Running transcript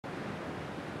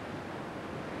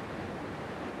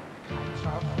lights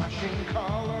are flashing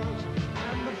colors,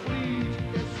 and the fleet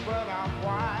is spread out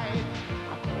wide.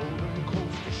 A golden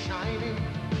coast is shining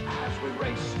as we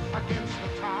race against the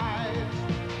tides.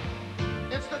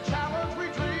 It's the challenge we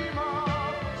dream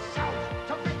of, south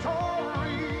to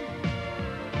victory.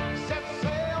 Set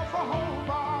sail for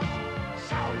Hobart,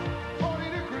 south 40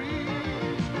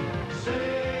 degrees.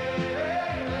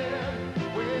 Sailing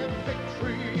with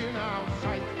victory in our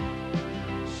sight.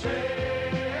 Sailing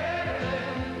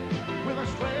with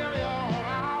Australia on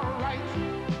our right.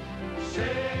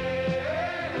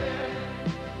 Sailing,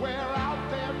 we're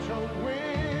out there to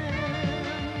win.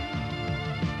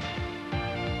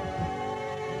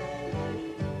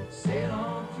 Sail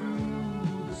on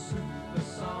through the super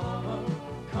summer.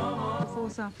 Come on. Before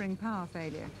suffering power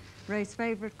failure. Race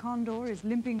favourite Condor is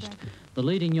limping back. The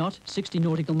leading yacht, 60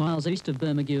 nautical miles east of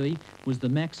Bermagui, was the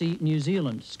Maxi New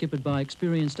Zealand, skippered by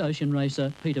experienced ocean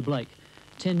racer Peter Blake.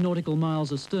 10 nautical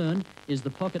miles astern is the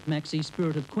pocket Maxi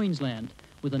Spirit of Queensland,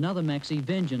 with another Maxi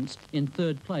Vengeance in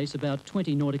third place about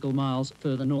 20 nautical miles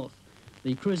further north.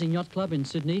 The Cruising Yacht Club in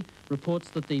Sydney reports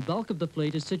that the bulk of the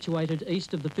fleet is situated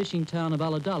east of the fishing town of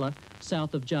Ulladulla,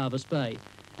 south of Jarvis Bay.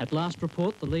 At last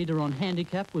report, the leader on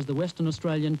handicap was the Western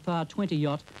Australian Far 20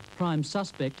 yacht Prime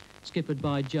Suspect, skippered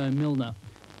by Joe Milner.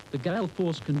 The gale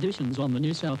force conditions on the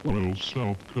New South Wales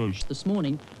south coast this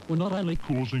morning were not only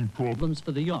causing problems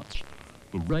for the yachts.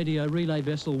 The radio relay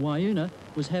vessel Waiuna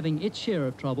was having its share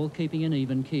of trouble keeping an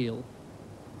even keel.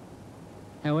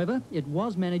 However, it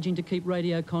was managing to keep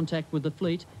radio contact with the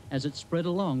fleet as it spread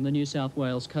along the New South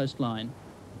Wales coastline.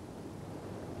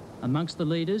 Amongst the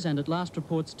leaders, and at last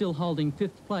report still holding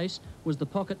fifth place, was the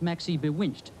pocket Maxi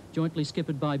Bewitched, jointly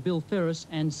skippered by Bill Ferris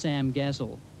and Sam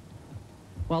Gazzle.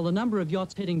 While the number of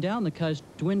yachts heading down the coast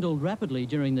dwindled rapidly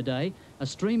during the day, a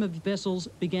stream of vessels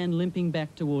began limping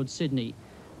back towards Sydney.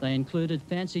 They included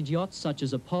fancied yachts such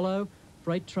as Apollo,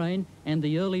 Freight Train and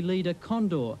the early leader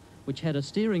Condor, which had a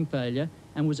steering failure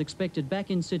and was expected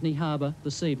back in Sydney Harbour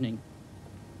this evening.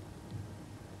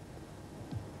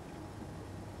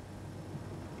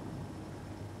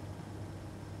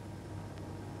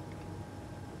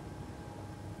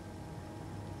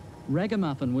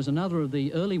 Ragamuffin was another of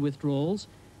the early withdrawals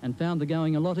and found the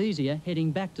going a lot easier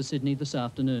heading back to Sydney this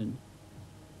afternoon.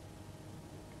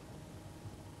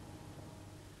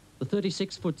 The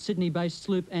 36-foot Sydney-based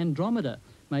sloop Andromeda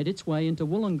made its way into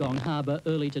Wollongong Harbour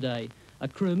early today. A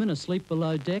crewman asleep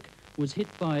below deck was hit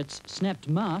by its snapped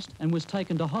mast and was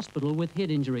taken to hospital with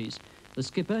head injuries. The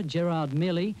skipper, Gerard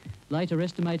Melly, later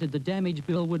estimated the damage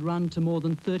bill would run to more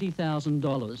than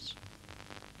 $30,000.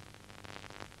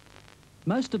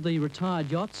 Most of the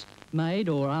retired yachts made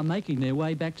or are making their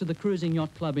way back to the Cruising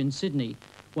Yacht Club in Sydney.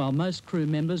 While most crew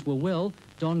members were well,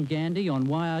 Don Gandy on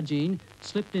Wyargene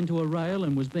slipped into a rail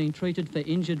and was being treated for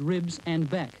injured ribs and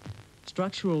back.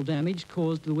 Structural damage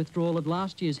caused the withdrawal of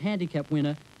last year's handicap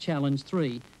winner, Challenge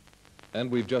 3. And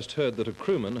we've just heard that a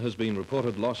crewman has been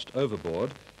reported lost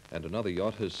overboard, and another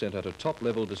yacht has sent out a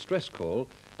top-level distress call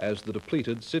as the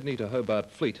depleted Sydney to Hobart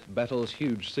fleet battles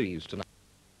huge seas tonight.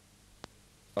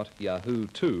 Yahoo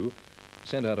 2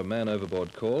 sent out a man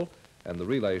overboard call, and the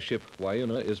relay ship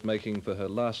Waiuna is making for her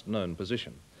last known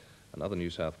position. Another New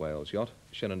South Wales yacht,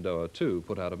 Shenandoah 2,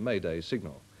 put out a Mayday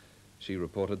signal. She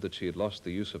reported that she had lost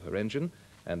the use of her engine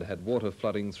and had water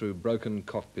flooding through broken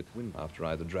cockpit windows after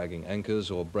either dragging anchors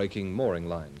or breaking mooring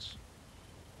lines.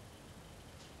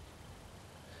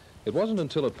 It wasn't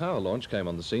until a power launch came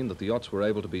on the scene that the yachts were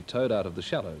able to be towed out of the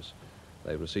shallows.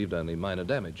 They received only minor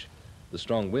damage. The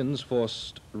strong winds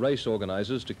forced race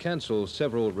organisers to cancel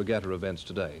several regatta events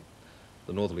today.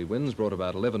 The northerly winds brought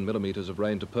about 11 millimetres of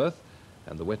rain to Perth,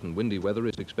 and the wet and windy weather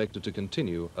is expected to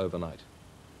continue overnight.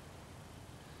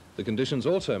 The conditions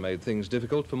also made things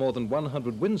difficult for more than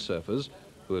 100 windsurfers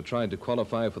who had tried to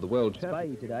qualify for the World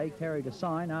Bay today carried a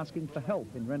sign asking for help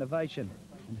in renovation,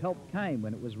 and help came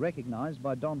when it was recognised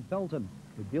by Don Felton,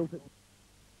 who built it.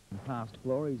 Past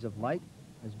glories of late,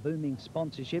 as booming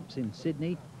sponsorships in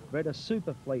Sydney bred a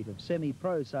super fleet of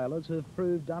semi-pro sailors who have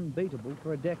proved unbeatable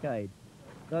for a decade.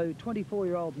 Though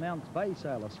 24-year-old Mounts Bay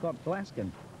sailor Scott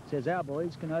Glaskin says our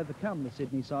boys can overcome the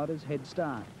Sydney-siders' head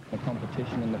start. The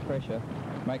competition and the pressure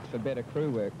makes for better crew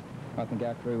work. I think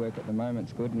our crew work at the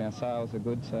moment's good and our sails are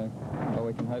good, so all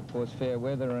we can hope for is fair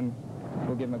weather and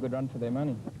we'll give them a good run for their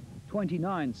money.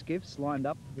 29 skiffs lined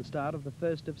up for the start of the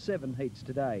first of 7 heats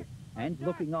today. And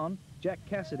looking on, Jack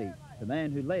Cassidy, the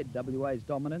man who led WA's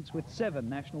dominance with 7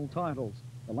 national titles,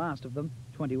 the last of them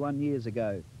 21 years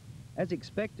ago. As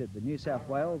expected, the New South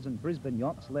Wales and Brisbane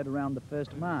yachts led around the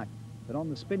first mark, but on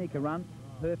the Spinnaker run,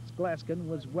 Perth's Glaskin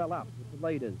was well up with the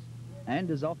leaders.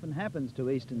 And as often happens to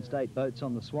eastern state boats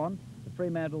on the Swan, the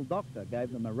Fremantle doctor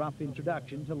gave them a rough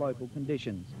introduction to local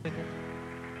conditions.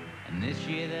 And this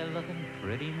year they're looking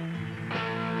pretty mean.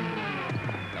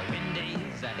 The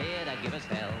Windies are here to give us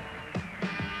hell,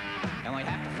 and we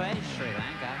have to face Sri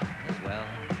Lanka as well.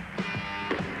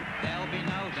 There'll be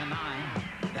no denying,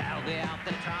 they'll be out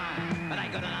there trying, but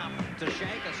ain't good enough to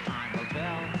shake us, time will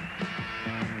tell.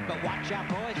 But watch out,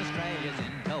 boys, Australia's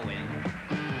in to win.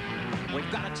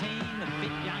 We've got a team of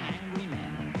fit, young, angry men.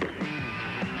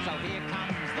 So here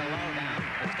comes the lowdown.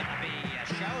 It's gonna be a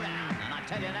showdown, and I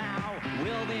tell you now,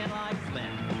 we'll be in like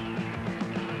Flynn.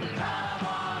 Come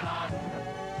on,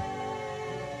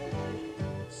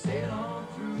 sail on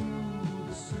through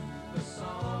the super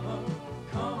summer.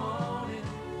 Come on in,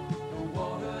 the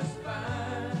water's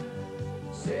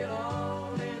fine. Sail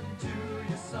on into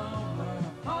your summer.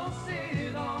 I'll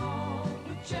sail on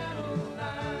the Channel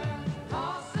 9.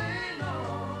 I'll sail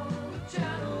on the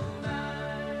Channel 9.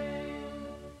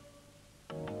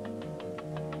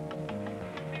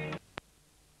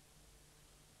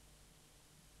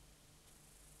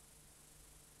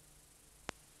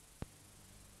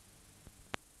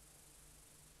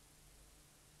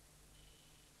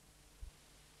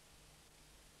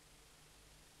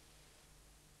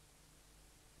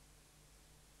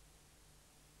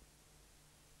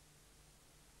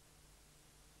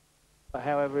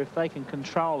 However, if they can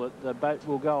control it, the boat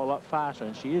will go a lot faster,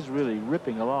 and she is really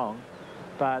ripping along.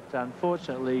 But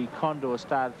unfortunately, Condor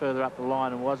started further up the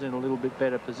line and was in a little bit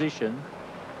better position.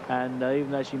 And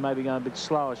even though she may be going a bit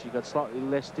slower, she's got slightly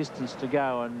less distance to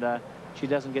go, and she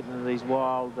doesn't get into these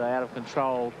wild, out of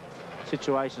control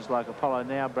situations like Apollo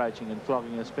now broaching and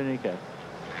flogging a spinnaker.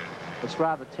 It's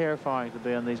rather terrifying to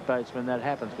be on these boats when that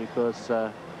happens, because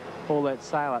all that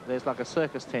sail up there's like a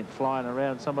circus tent flying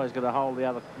around. Somebody's got to hold the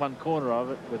other one corner of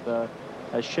it with a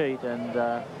sheet, and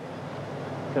it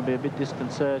can be a bit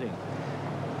disconcerting.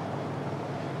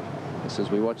 Just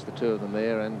as we watch the two of them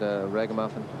there, and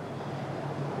Ragamuffin.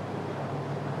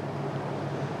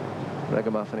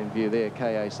 Ragamuffin in view there,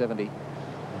 KA 70.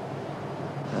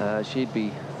 She'd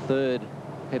be third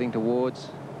heading towards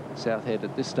South Head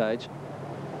at this stage.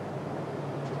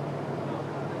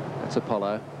 That's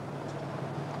Apollo.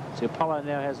 See, Apollo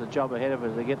now has a job ahead of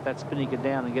her to get that spinnaker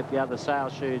down and get the other sail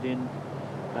chute in,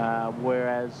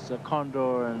 whereas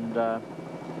Condor and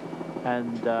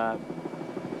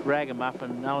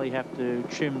Ragamuffin only have to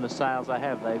trim the sails they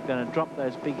have. They're going to drop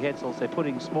those big headsails. They're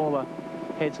putting smaller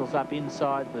headsails up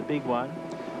inside the big one.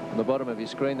 On the bottom of your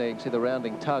screen there, you can see the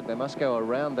rounding tug. They must go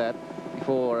around that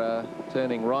before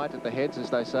turning right at the heads, as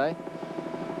they say.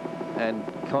 And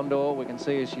Condor, we can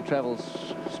see as she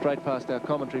travels straight past our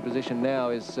commentary position now,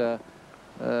 is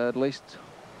at least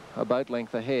a boat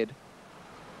length ahead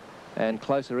and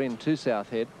closer in to South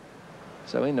Head.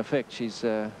 So in effect, she's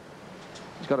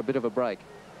got a bit of a break.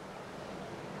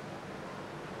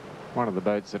 One of the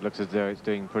boats that looks as though it's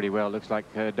doing pretty well looks like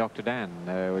Dr. Dan,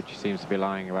 which seems to be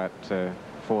lying about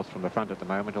fourth from the front at the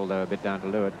moment, although a bit down to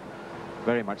leeward.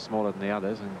 Very much smaller than the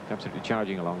others and absolutely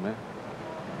charging along there.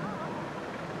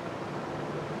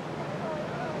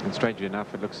 And strangely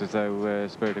enough, it looks as though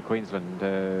Spirit of Queensland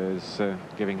is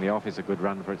giving the office a good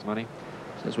run for its money.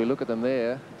 So as we look at them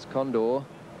there, it's Condor,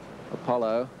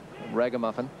 Apollo,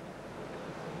 Ragamuffin.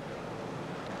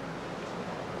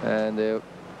 And they're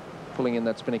pulling in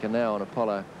that spinnaker now on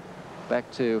Apollo.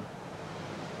 Back to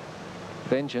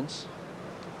Vengeance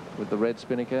with the red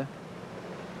spinnaker.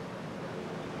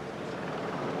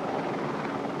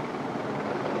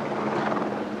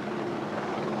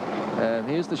 And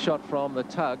here's the shot from the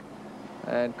tug,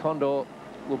 and Condor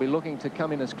will be looking to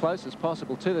come in as close as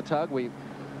possible to the tug. We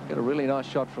get a really nice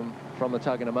shot from the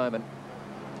tug in a moment,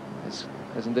 as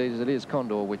indeed as it is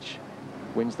Condor which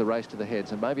wins the race to the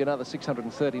heads. And maybe another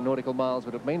 630 nautical miles,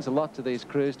 but it means a lot to these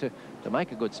crews to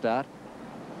make a good start.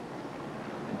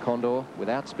 And Condor,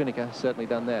 without spinnaker, certainly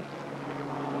done that.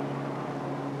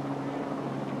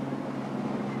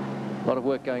 A lot of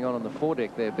work going on the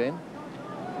foredeck there, Ben.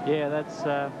 Yeah,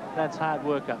 that's hard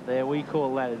work up there. We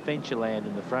call that Adventureland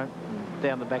in the front, and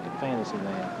down the back at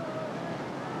Fantasyland.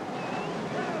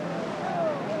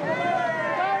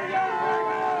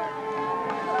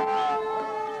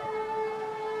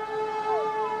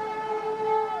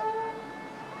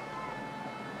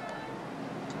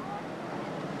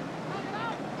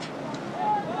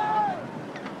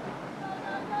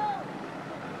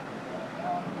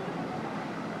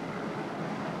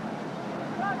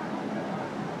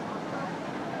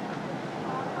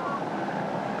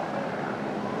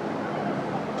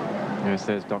 Yes,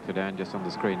 there's Dr. Dan just on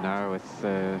the screen now with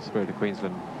Spirit of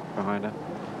Queensland behind her.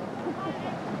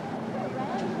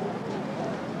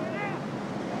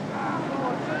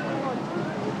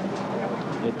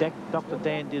 Dr.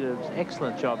 Dan did an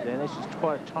excellent job there. This is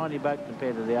quite a tiny boat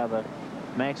compared to the other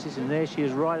maxis, and there she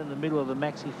is right in the middle of the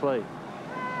maxi fleet.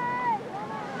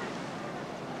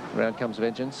 Round comes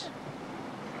Vengeance.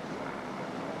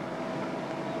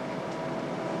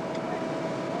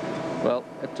 Well,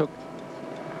 it took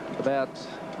about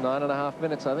 9.5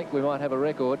 minutes. I think we might have a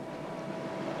record.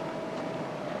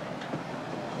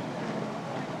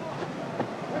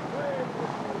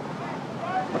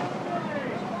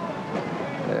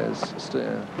 There's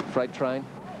a freight train.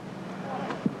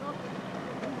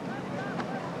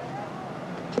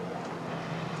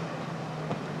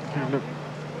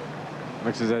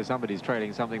 Looks as though somebody's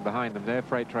trailing something behind them. Their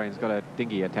freight train's got a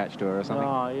dinghy attached to her or something.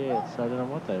 Oh, yes. I don't know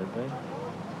what that would be.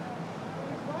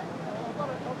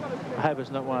 I hope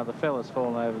it's not one of the fellas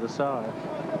falling over the side.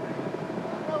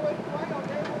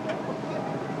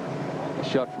 A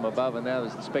shot from above, and now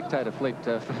there's the spectator fleet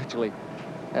virtually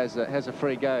has a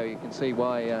free go. You can see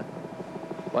why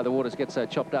the waters get so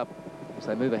chopped up as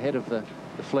they move ahead of the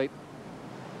fleet.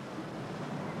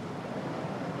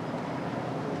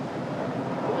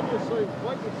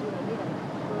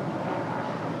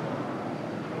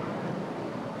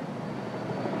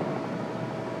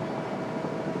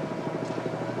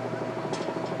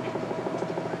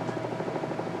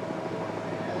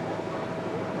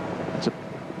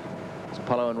 It's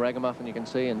Apollo and Ragamuffin, you can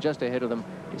see, and just ahead of them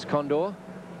is Condor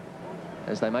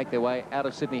as they make their way out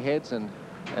of Sydney Heads and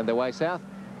their way south.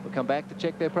 We'll come back to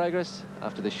check their progress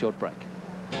after this short break.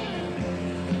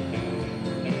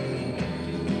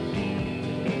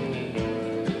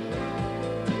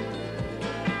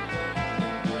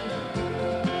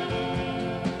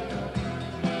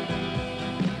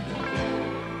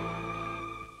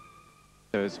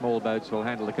 So small boats will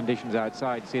handle the conditions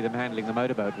outside. See them handling the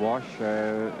motorboat wash.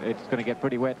 It's going to get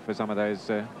pretty wet for some of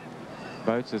those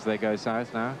boats as they go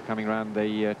south now, coming around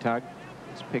the tug.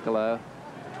 It's Piccolo,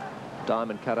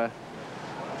 Diamond Cutter.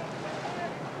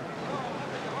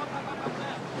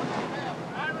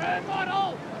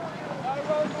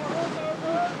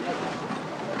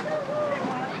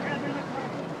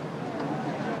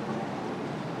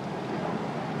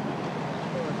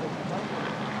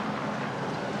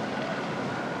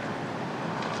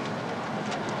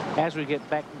 As we get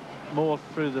back more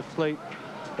through the fleet,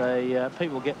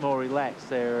 people get more relaxed.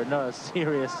 They're not as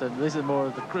serious, and this is more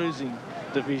of the cruising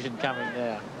division coming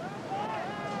now.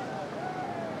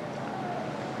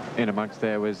 In amongst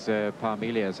there was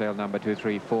Parmelia, sail number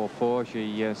 2344.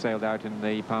 She sailed out in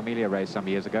the Parmelia race some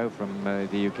years ago from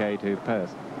the UK to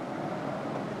Perth.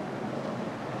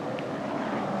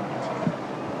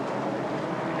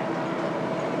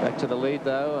 Back to the lead,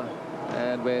 though,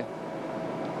 and we're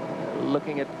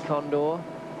looking at Condor.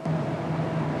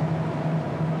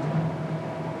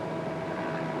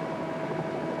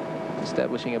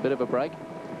 Establishing a bit of a break.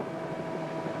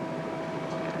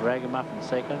 Ragamuffin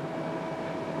second.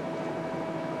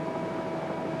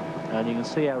 And you can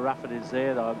see how rough it is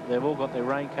there. They've all got their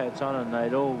raincoats on, and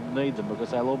they'd all need them because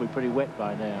they'll all be pretty wet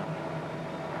by now.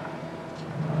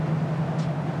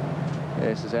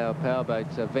 This is how powerboat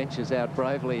ventures out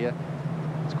bravely.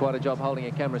 It's quite a job holding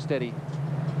a camera steady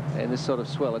in this sort of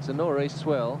swell. It's a nor'east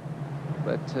swell,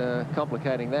 but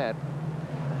complicating that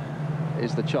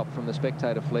is the chop from the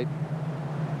spectator fleet.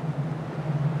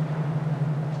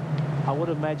 I would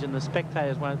imagine the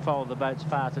spectators won't follow the boats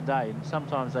far today, and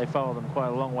sometimes they follow them quite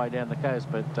a long way down the coast,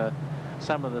 but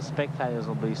some of the spectators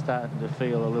will be starting to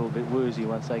feel a little bit woozy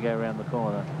once they go around the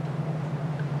corner.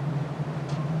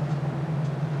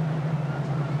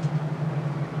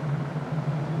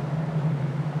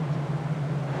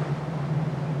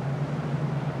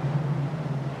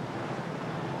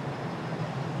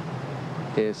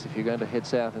 Yes, if you're going to head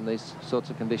south in these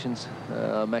sorts of conditions,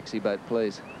 maxi boat,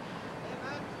 please.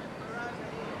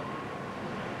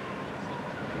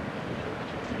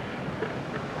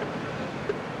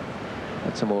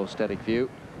 That's a more static view.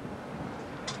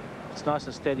 It's nice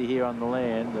and steady here on the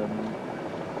land, and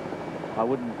I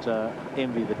wouldn't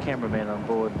envy the cameraman on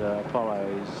board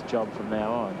Apollo's job from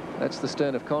now on. That's the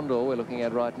stern of Condor we're looking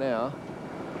at right now,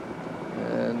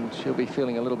 and she'll be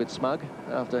feeling a little bit smug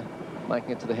after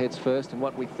making it to the heads first in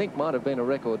what we think might have been a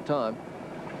record time,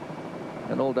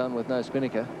 and all done with no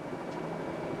spinnaker.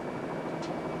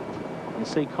 You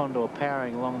see Condor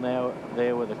powering along now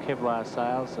there with a Kevlar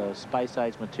sail, so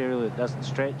space-age material that doesn't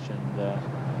stretch, and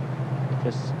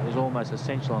just is almost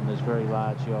essential on these very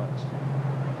large yachts.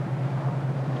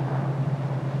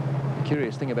 The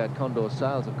curious thing about Condor's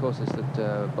sails, of course, is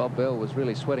that Bob Bell was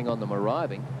really sweating on them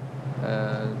arriving.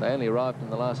 They only arrived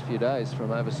in the last few days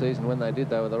from overseas, and when they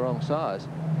did, they were the wrong size.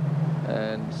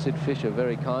 And Sid Fisher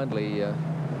very kindly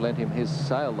lent him his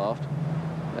sail loft,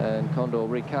 and Condor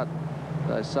recut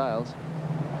those sails.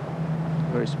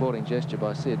 Very sporting gesture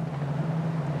by Sid.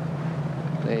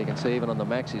 There you can see even on the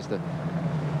maxis the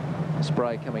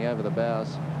spray coming over the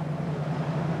bows.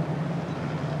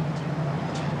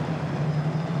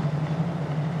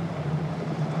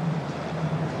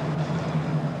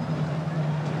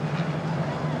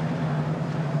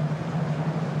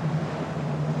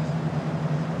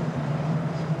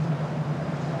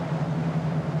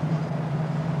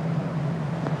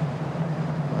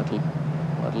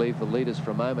 I'd leave the leaders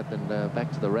for a moment and back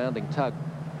to the rounding tug.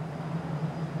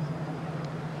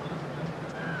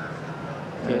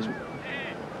 Yes.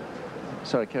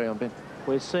 Sorry, carry on, Ben.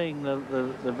 We're seeing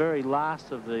the very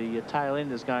last of the tail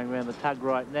enders going around the tug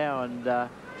right now, and the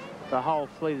whole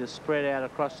fleet is spread out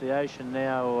across the ocean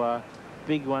now.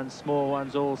 Big ones, small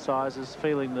ones, all sizes,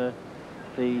 feeling the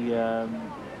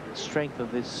strength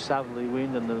of this southerly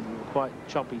wind and the quite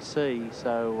choppy sea.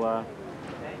 So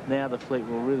now the fleet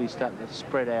will really start to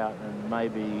spread out, and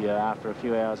maybe after a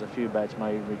few hours, a few boats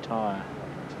may retire.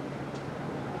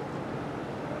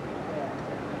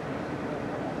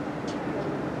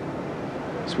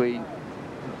 As we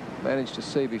managed to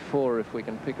see before, if we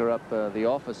can pick her up, the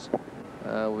Office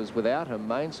was without her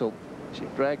mainsail. She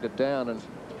dragged it down, and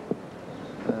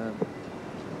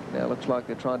now looks like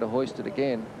they're trying to hoist it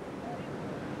again.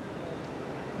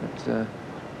 But,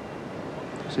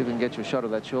 see if we can get you a shot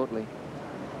of that shortly.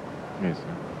 Yes.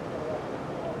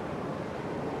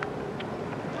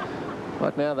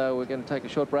 Right now, though, we're going to take a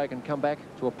short break and come back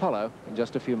to Apollo in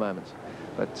just a few moments.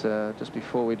 But just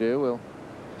before we do, we'll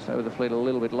stay with the fleet a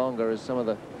little bit longer as some of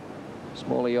the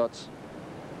smaller yachts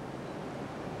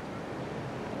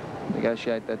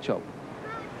negotiate that chop.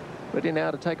 Ready now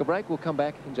to take a break. We'll come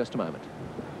back in just a moment.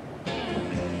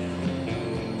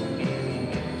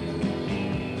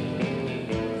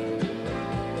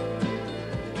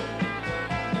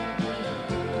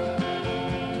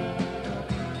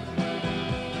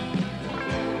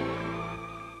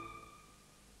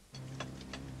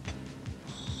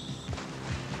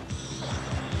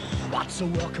 What's a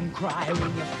welcome cry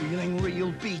when you're feeling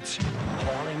real beat?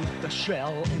 Hauling the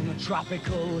shell in the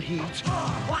tropical heat.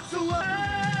 What's the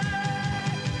word?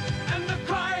 And the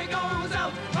cry goes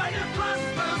out right across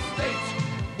the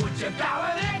state. Would you go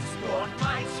and export,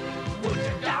 mate? Would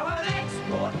you go and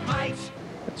export, mate?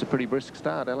 It's a pretty brisk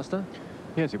start, Alistair.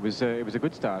 Yes, it was a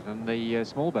good start, and the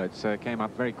small boats came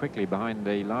up very quickly behind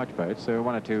the large boats. So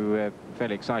one or two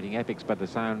fairly exciting epics, but the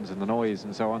sounds and the noise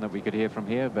and so on that we could hear from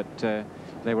here, but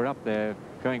they were up there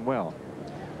going well.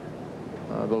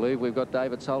 I believe we've got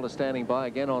David Solder standing by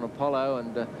again on Apollo,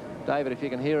 and David, if you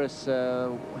can hear us,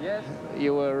 yes,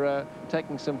 you were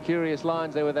taking some curious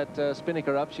lines there with that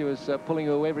spinnaker up. She was pulling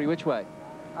you every which way.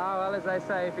 Oh, well, as they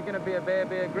say, if you're going to be a bear,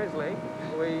 be a grizzly.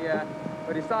 We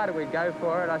decided we'd go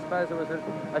for it. I suppose it was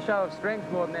a show of strength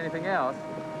more than anything else.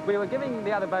 We were giving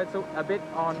the other boats a bit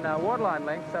on waterline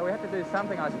length, so we had to do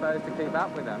something, I suppose, to keep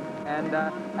up with them. And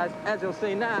as you'll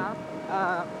see now,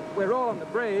 we're all on the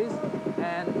breeze,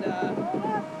 and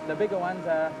the bigger ones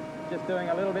are just doing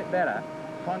a little bit better.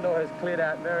 Condor has cleared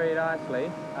out very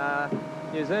nicely.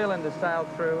 New Zealand has sailed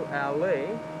through our lee.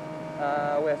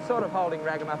 We're sort of holding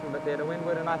Ragamuffin a bit there to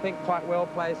windward, and I think quite well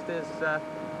placed is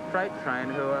Freight Train,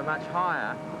 who are much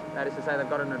higher. That is to say, they've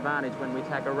got an advantage when we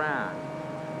tack around.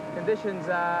 Conditions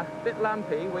are a bit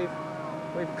lumpy. We've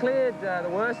cleared the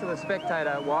worst of the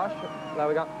spectator wash, though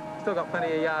we've still got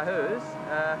plenty of yahoos,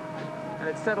 and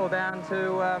it's settled down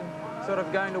to sort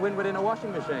of going to windward in a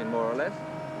washing machine, more or less.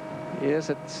 Yes,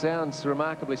 it sounds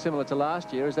remarkably similar to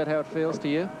last year. Is that how it feels to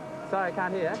you? Sorry, I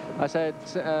can't hear. I say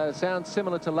it sounds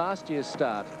similar to last year's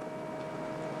start.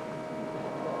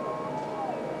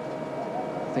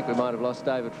 I think we might have lost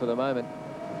David for the moment.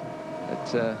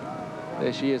 But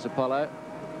there she is, Apollo.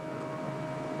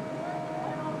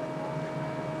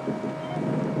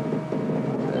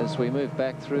 As we move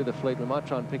back through the fleet, we might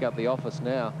try and pick up the Office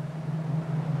now.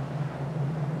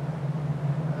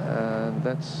 And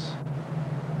that's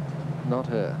not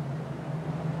her.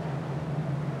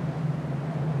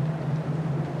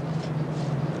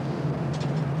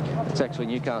 It's actually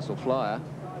Newcastle Flyer.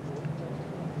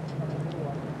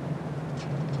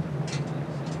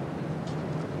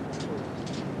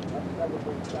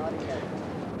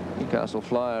 Newcastle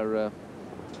Flyer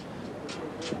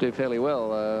should do fairly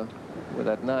well with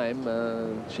that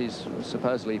name. She's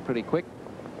supposedly pretty quick.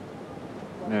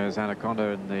 There's Anaconda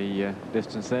in the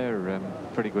distance there.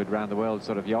 Pretty good round-the-world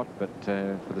sort of yacht, but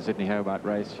for the Sydney-Hobart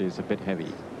race, she's a bit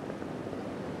heavy.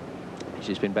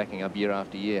 She's been backing up year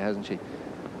after year, hasn't she?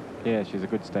 Yeah, she's a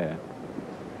good stayer.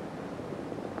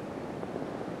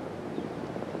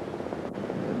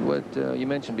 But you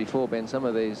mentioned before, Ben, some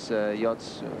of these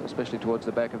yachts, especially towards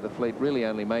the back of the fleet, really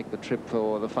only make the trip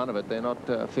for the fun of it. They're not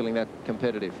feeling that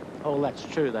competitive. Oh, that's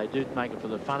true. They do make it for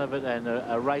the fun of it, and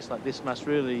a race like this must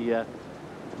really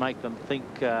make them think,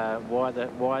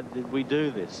 why did we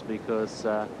do this? Because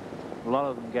a lot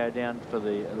of them go down for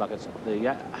the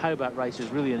Hobart race is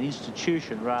really an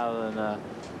institution rather than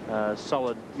a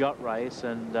solid yacht race,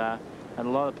 and a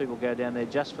lot of people go down there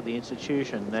just for the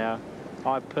institution. Now,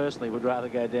 I personally would rather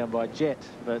go down by jet,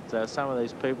 but some of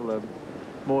these people are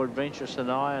more adventurous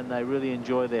than I, and they really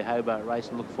enjoy their Hobart race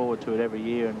and look forward to it every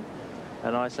year.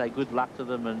 And I say good luck to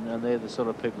them, and they're the sort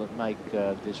of people that make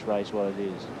this race what it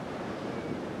is.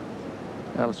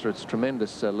 Alistair, it's a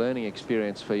tremendous learning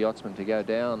experience for yachtsmen to go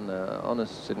down on a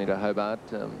Sydney to Hobart.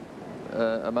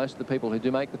 Are most of the people who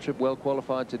do make the trip well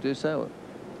qualified to do so?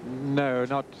 No,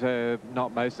 not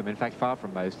most of them. In fact, far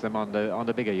from most of them. On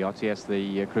the bigger yachts, yes,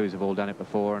 the crews have all done it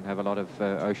before and have a lot of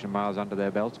ocean miles under their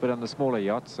belts. But on the smaller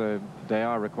yachts, they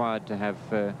are required to have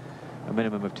a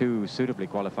minimum of 2 suitably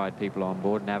qualified people on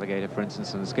board, navigator, for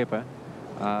instance, and a skipper.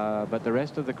 But the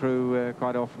rest of the crew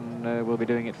quite often will be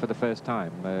doing it for the first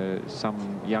time.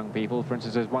 Some young people, for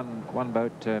instance, there's one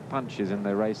boat, Punch, is in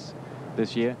the race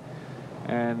this year,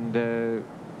 and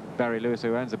Barry Lewis,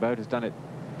 who owns the boat, has done it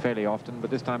fairly often, but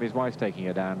this time his wife's taking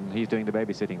her down. He's doing the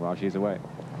babysitting while she's away.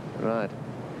 Right.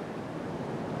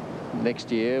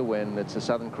 Next year, when it's a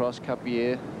Southern Cross Cup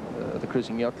year, the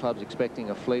Cruising Yacht Club's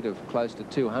expecting a fleet of close to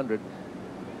 200,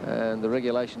 and the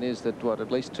regulation is that, what,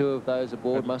 at least 2 of those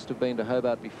aboard must have been to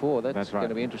Hobart before. That's right. Going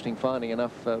to be interesting, finding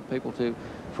enough people to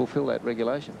fulfill that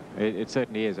regulation. It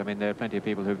certainly is. I mean, there are plenty of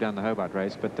people who've done the Hobart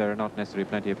race, but there are not necessarily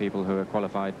plenty of people who are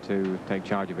qualified to take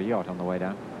charge of a yacht on the way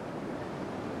down.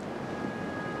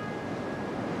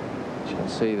 You can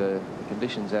see the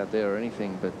conditions out there are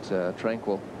anything but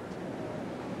tranquil.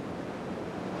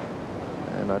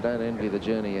 And I don't envy the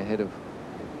journey ahead of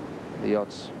the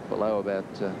yachts below about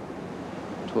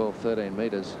 12, 13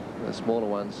 metres. The smaller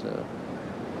ones,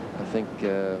 I think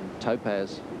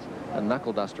Topaz and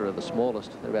Knuckle Duster are the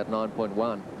smallest. They're about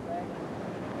 9.1.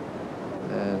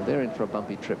 And they're in for a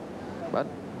bumpy trip. But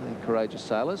they're courageous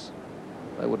sailors.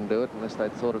 They wouldn't do it unless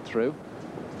they'd thought it through.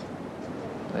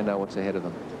 They know what's ahead of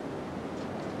them.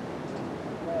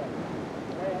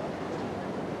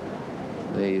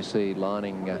 There you see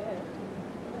lining the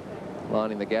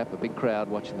gap, a big crowd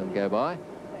watching them go by.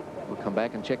 We'll come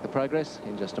back and check the progress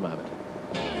in just a moment.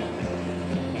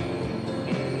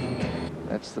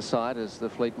 That's the sight as the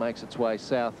fleet makes its way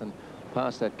south and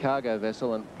past that cargo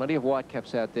vessel, and plenty of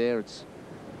whitecaps out there. It's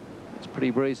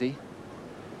pretty breezy.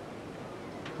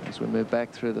 As we move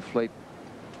back through the fleet,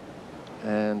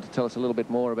 and to tell us a little bit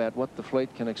more about what the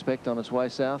fleet can expect on its way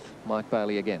south, Mike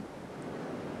Bailey again.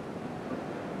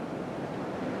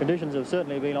 Conditions have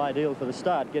certainly been ideal for the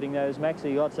start, getting those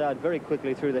maxi yachts out very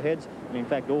quickly through the heads, and in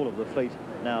fact all of the fleet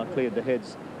now cleared the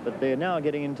heads. But they're now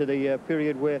getting into the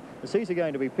period where the seas are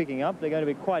going to be picking up. They're going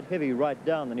to be quite heavy right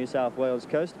down the New South Wales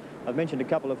coast. I've mentioned a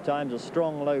couple of times a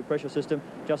strong low pressure system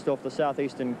just off the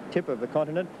southeastern tip of the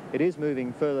continent. It is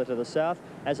moving further to the south.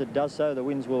 As it does so, the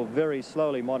winds will very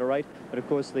slowly moderate, but of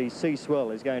course the sea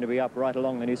swell is going to be up right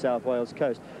along the New South Wales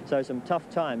coast. So some tough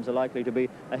times are likely to be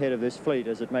ahead of this fleet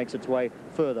as it makes its way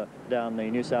further down the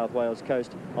New South Wales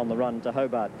coast on the run to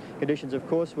Hobart. Conditions, of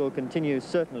course, will continue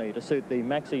certainly to suit the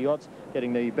maxi yachts,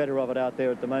 getting the better of it out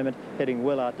there at the moment, heading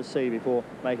well out to sea before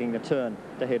making the turn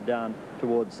to head down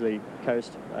towards the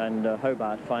coast and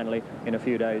Hobart finally in a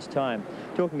few days' time.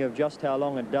 Talking of just how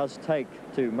long it does take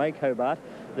to make Hobart,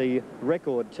 the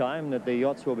record time that the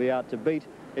yachts will be out to beat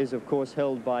is of course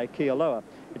held by Kealoha.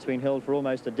 It's been held for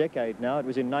almost a decade now. It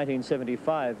was in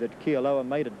 1975 that Kealoha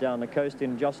made it down the coast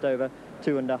in just over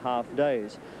 2.5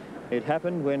 days. It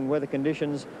happened when weather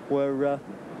conditions were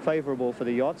favourable for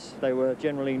the yachts. They were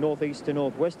generally northeast to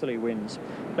northwesterly winds.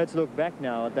 Let's look back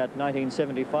now at that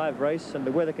 1975 race and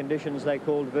the weather conditions they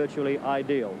called virtually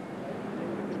ideal.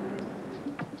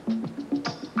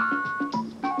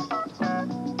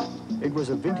 It was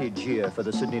a vintage year for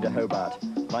the Sydney to Hobart.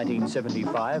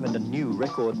 1975 and a new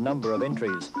record number of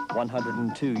entries.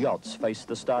 102 yachts faced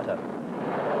the starter.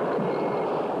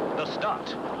 The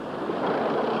start.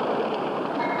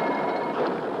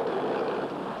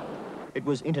 It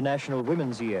was International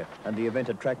Women's Year, and the event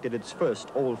attracted its first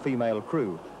all-female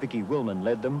crew. Vicky Willman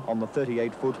led them on the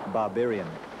 38-foot Barbarian.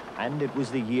 And it was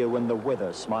the year when the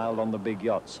weather smiled on the big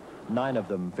yachts. 9 of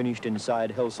them finished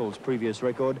inside Helsel's previous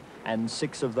record, and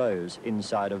 6 of those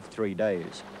inside of 3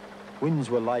 days. Winds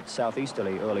were light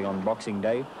southeasterly early on Boxing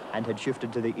Day and had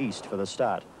shifted to the east for the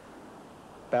start.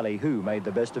 Ballyhoo made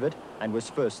the best of it and was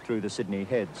first through the Sydney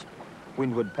heads.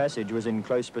 Windward Passage was in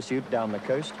close pursuit down the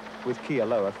coast, with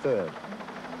Kealoha third.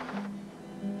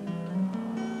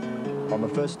 On the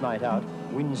first night out,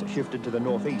 winds shifted to the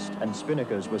northeast and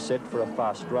spinnakers were set for a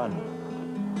fast run.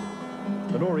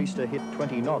 The nor'easter hit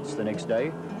 20 knots the next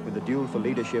day, with the duel for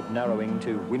leadership narrowing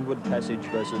to Windward Passage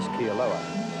versus Kealoha.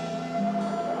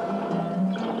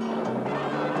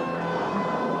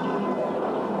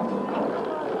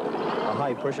 A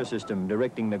high-pressure system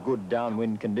directing the good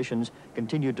downwind conditions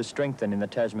continued to strengthen in the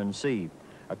Tasman Sea.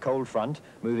 A cold front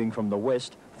moving from the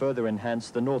west further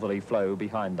enhanced the northerly flow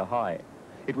behind the high.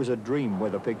 It was a dream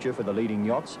weather picture for the leading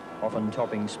yachts, often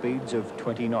topping speeds of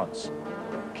 20 knots.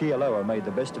 Kealoha made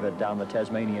the best of it down the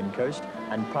Tasmanian coast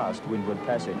and past Windward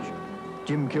Passage.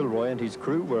 Jim Kilroy and his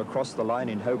crew were across the line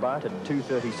in Hobart at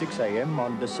 2:36 a.m.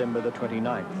 on December the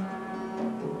 29th.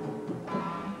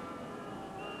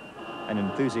 An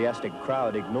enthusiastic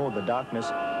crowd ignored the darkness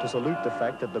to salute the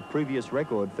fact that the previous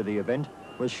record for the event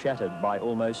was shattered by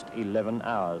almost 11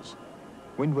 hours.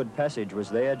 Windward Passage was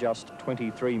there just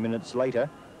 23 minutes later,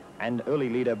 and early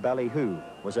leader Ballyhoo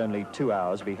was only 2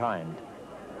 hours behind.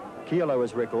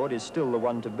 Kealoha's record is still the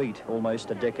one to beat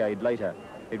almost a decade later.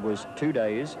 It was 2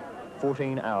 days,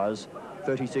 14 hours,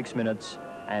 36 minutes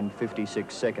and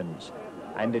 56 seconds.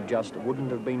 And it just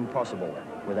wouldn't have been possible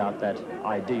without that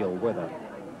ideal weather.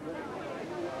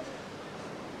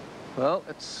 Well,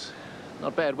 it's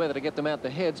not bad weather to get them out the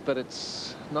heads, but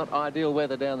it's not ideal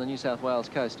weather down the New South Wales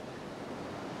coast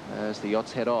as the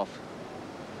yachts head off.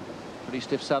 Pretty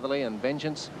stiff southerly and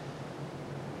Vengeance.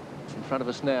 In front of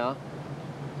us now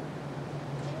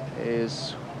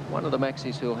is one of the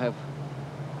Maxis who'll have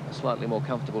a slightly more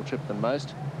comfortable trip than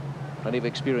most. Plenty of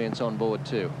experience on board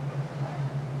too.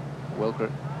 Welker.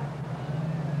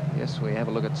 Yes, we have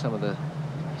a look at some of the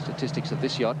statistics of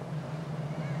this yacht.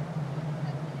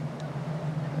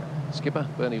 Skipper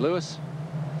Bernie Lewis,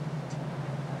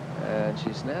 and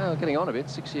she's now getting on a bit,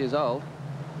 6 years old,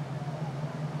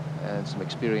 and some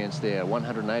experience there.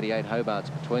 188 Hobarts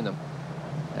between them,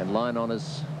 and line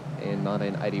honours in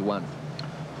 1981.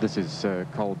 This is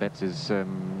Cole Betts'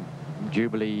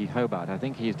 Jubilee Hobart. I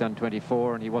think he's done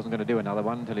 24 and he wasn't going to do another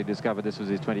one until he discovered this was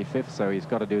his 25th, so he's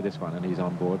got to do this one, and he's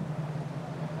on board.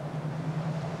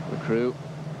 The crew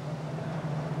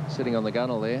sitting on the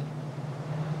gunnel there.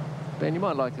 Ben, you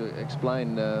might like to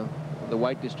explain the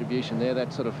weight distribution there.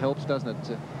 That sort of helps, doesn't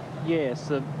it? Yes,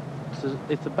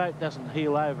 if the boat doesn't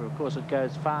heel over, of course, it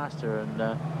goes faster. And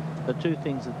the two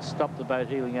things that stop the boat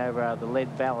heeling over are the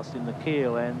lead ballast in the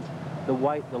keel and the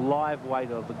weight, the live weight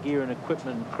of the gear and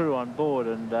equipment and crew on board.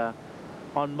 And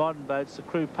on modern boats, the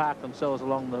crew park themselves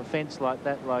along the fence like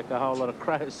that, like a whole lot of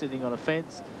crows sitting on a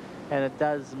fence. And it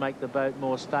does make the boat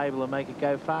more stable and make it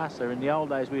go faster. In the old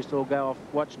days, we used to all go off,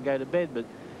 watch and go to bed, but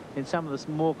in some of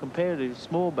the more competitive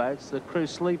small boats, the crew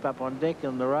sleep up on deck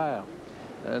on the rail.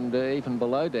 And even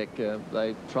below deck,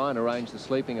 they try and arrange the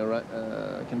sleeping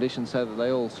conditions so that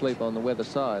they all sleep on the weather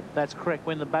side. That's correct.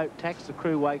 When the boat tacks, the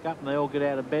crew wake up and they all get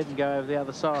out of bed and go over the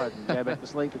other side and go back to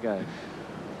sleep again.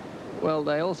 Well,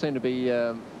 they all seem to be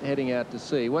heading out to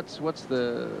sea. What's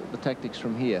the tactics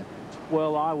from here?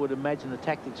 Well, I would imagine the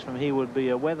tactics from here would be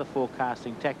a weather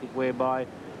forecasting tactic whereby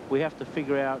we have to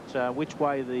figure out which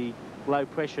way the low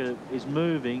pressure is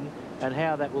moving and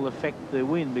how that will affect the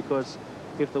wind, because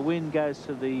if the wind goes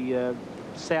to the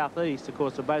southeast, of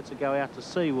course the boats that go out to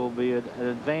sea will be an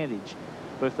advantage,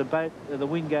 but if the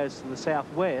wind goes to the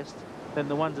southwest, then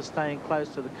the ones that are staying close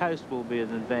to the coast will be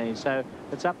an advantage. So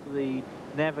it's up to the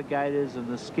navigators and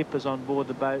the skippers on board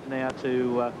the boat now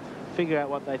to figure out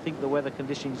what they think the weather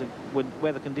conditions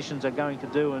are going to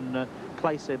do and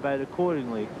place their boat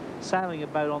accordingly. Sailing a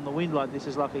boat on the wind like this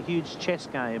is like a huge chess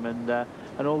game,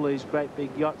 and all these great big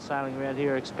yachts sailing around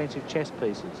here are expensive chess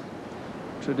pieces.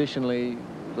 Traditionally,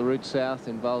 the route south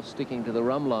involves sticking to the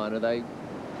rum line.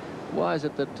 Why is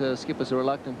it that skippers are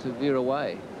reluctant to veer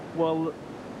away? Well,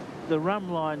 the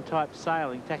rum line type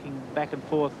sailing, tacking back and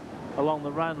forth along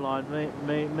the run line,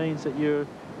 means that you're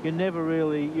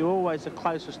always the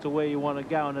closest to where you want to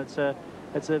go, and it's a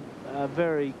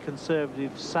very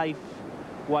conservative, safe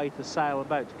way to sail a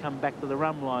boat, to come back to the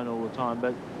rum line all the time.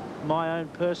 But my own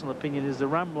personal opinion is the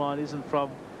rum line isn't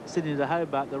from Sydney to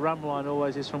Hobart. The rum line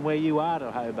always is from where you are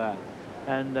to Hobart,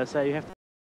 and so you have to